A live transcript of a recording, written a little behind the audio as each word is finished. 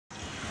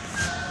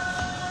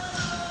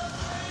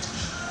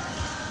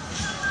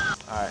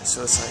Alright,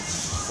 so it's like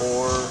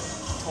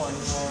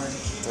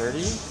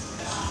 4:30?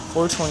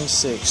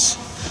 4:26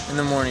 in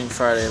the morning,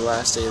 Friday,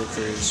 last day of the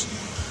cruise.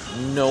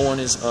 No one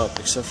is up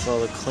except for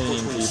all the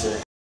cleaning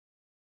people.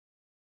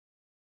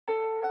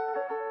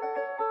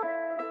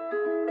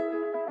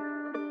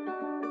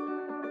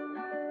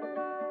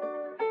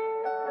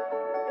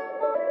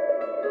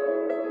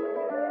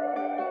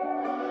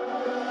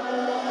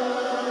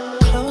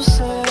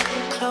 Closer,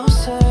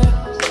 closer,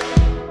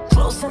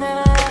 closer than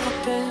I've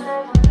ever been.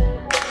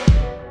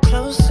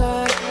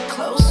 Closer,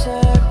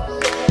 closer,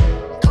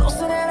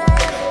 closer than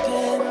I've ever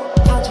been.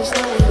 I just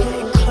know we're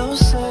getting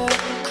closer,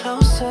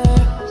 closer,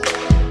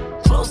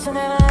 closer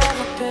than I've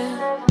ever been.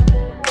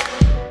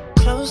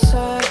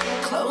 Closer,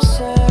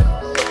 closer,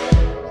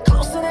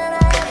 closer than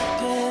I've ever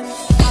been.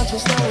 I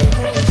just know we're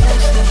getting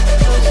closer,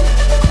 closer,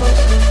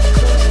 closer,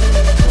 closer,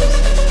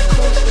 closer,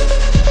 closer.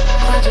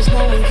 I just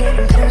know we're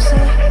getting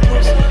closer.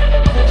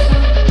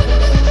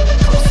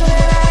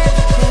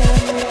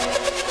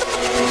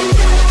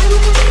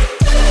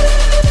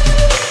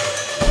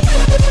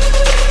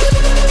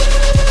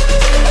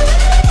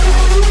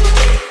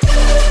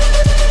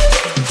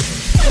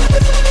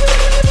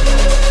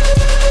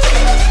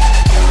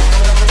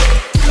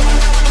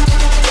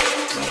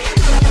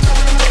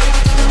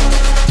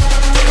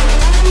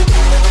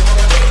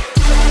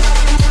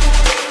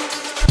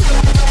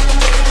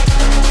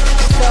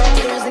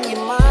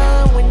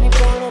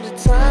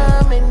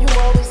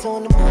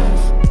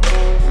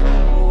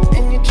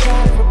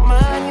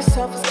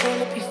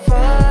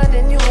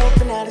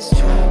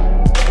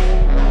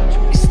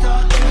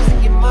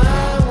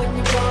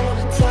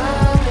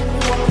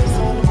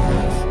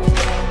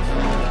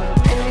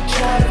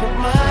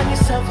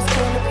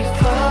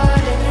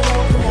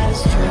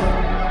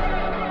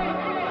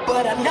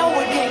 But I know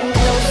we're getting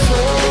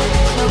closer,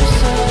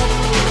 closer,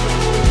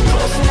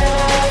 closer than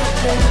I've ever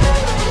been.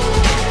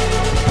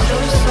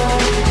 Closer,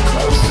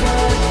 closer,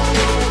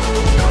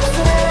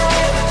 closer than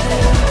I've ever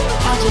been.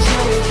 I just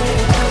know we're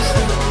getting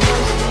closer,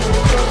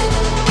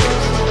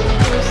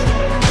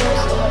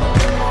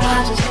 I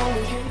just know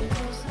we're getting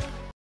closer.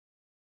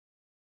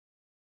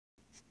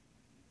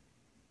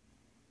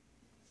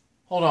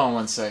 Hold on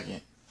one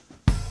second.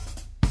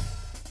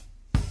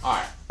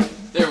 Alright,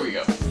 there we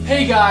go.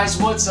 Hey guys,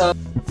 what's up?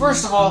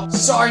 First of all,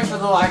 sorry for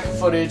the lack of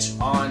footage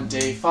on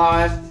day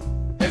 5.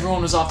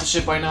 Everyone was off the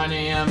ship by 9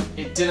 AM.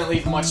 It didn't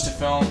leave much to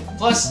film.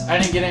 Plus, I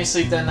didn't get any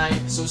sleep that night,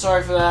 so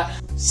sorry for that.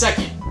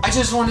 Second, I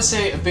just want to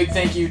say a big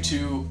thank you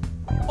to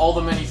all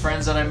the many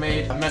friends that I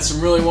made. I met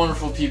some really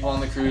wonderful people on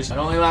the cruise. It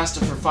only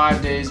lasted for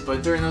 5 days,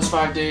 but during those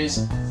 5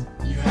 days,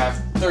 you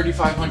have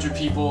 3,500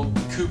 people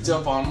cooped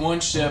up on one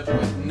ship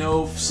with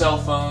no cell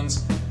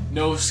phones,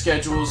 no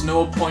schedules,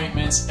 no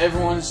appointments.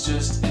 Everyone's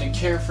just in a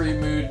carefree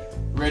mood,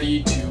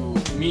 ready to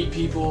meet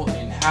people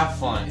and have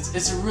fun.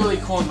 It's a really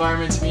cool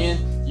environment to be in.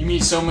 You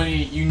meet so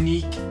many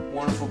unique,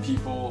 wonderful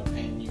people,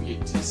 and you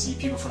get to see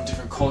people from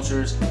different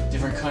cultures,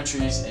 different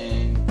countries,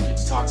 and you get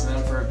to talk to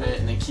them for a bit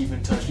and then keep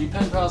in touch. Be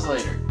pen pals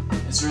later.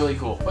 It's really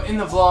cool. But in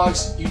the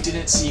vlogs, you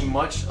didn't see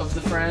much of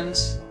the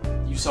friends.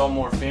 You saw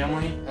more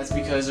family. That's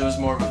because it was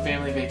more of a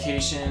family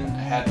vacation.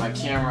 I had my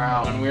camera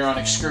out when we were on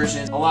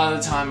excursions. A lot of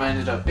the time I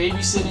ended up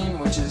babysitting,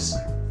 which is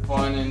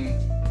fun and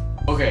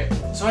okay,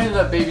 so I ended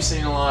up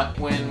babysitting a lot.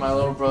 When my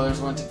little brothers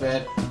went to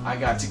bed, I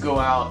got to go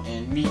out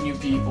and meet new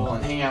people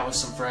and hang out with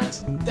some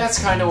friends. That's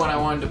kind of when I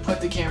wanted to put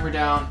the camera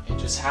down and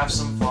just have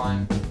some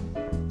fun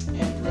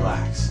and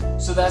relax.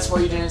 So that's why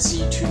you didn't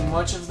see too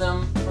much of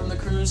them from the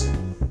cruise,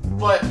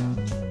 but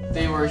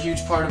they were a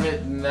huge part of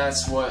it, and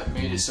that's what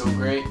made it so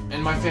great.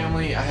 And my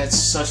family, I had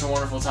such a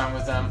wonderful time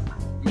with them.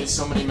 Made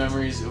so many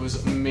memories. It was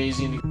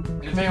amazing.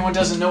 And if anyone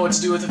doesn't know what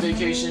to do with a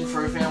vacation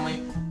for a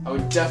family, I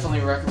would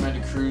definitely recommend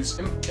a cruise.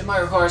 It might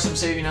require some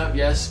saving up,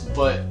 yes,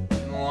 but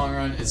in the long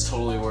run, it's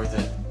totally worth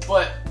it.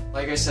 But,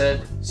 like I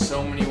said,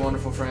 so many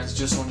wonderful friends.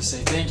 Just want to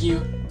say thank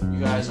you.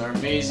 You guys are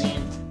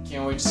amazing.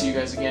 Can't wait to see you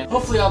guys again.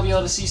 Hopefully I'll be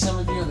able to see some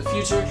of you in the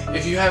future.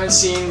 If you haven't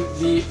seen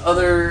the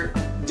other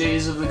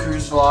days of the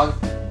cruise vlog,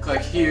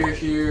 click here,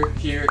 here,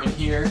 here, and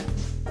here.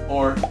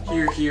 Or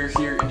here, here,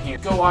 here, and here.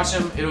 Go watch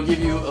them. It'll give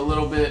you a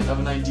little bit of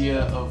an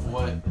idea of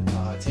what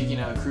taking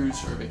a cruise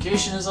for a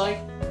vacation is like.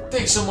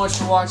 Thanks so much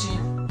for watching.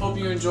 Hope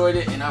you enjoyed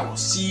it, and I will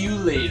see you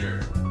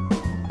later.